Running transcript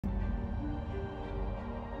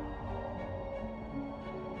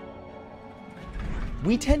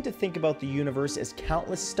We tend to think about the universe as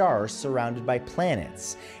countless stars surrounded by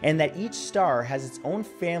planets, and that each star has its own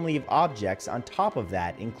family of objects on top of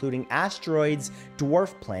that, including asteroids,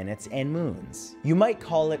 dwarf planets, and moons. You might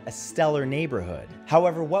call it a stellar neighborhood.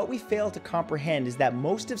 However, what we fail to comprehend is that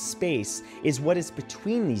most of space is what is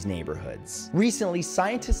between these neighborhoods. Recently,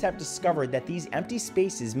 scientists have discovered that these empty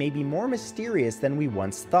spaces may be more mysterious than we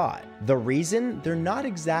once thought. The reason? They're not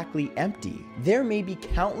exactly empty. There may be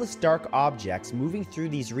countless dark objects moving through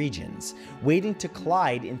these regions, waiting to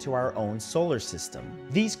collide into our own solar system.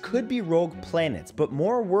 These could be rogue planets, but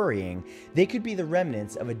more worrying, they could be the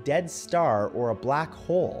remnants of a dead star or a black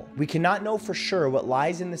hole. We cannot know for sure what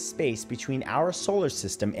lies in the space between our solar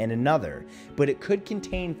system and another, but it could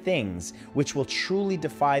contain things which will truly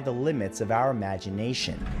defy the limits of our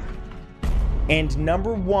imagination. And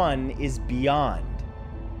number 1 is beyond.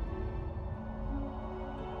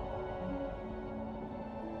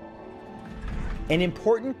 An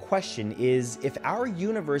important question is, if our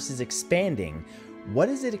universe is expanding, what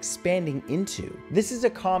is it expanding into? This is a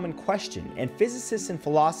common question, and physicists and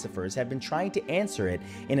philosophers have been trying to answer it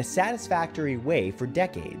in a satisfactory way for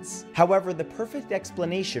decades. However, the perfect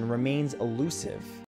explanation remains elusive.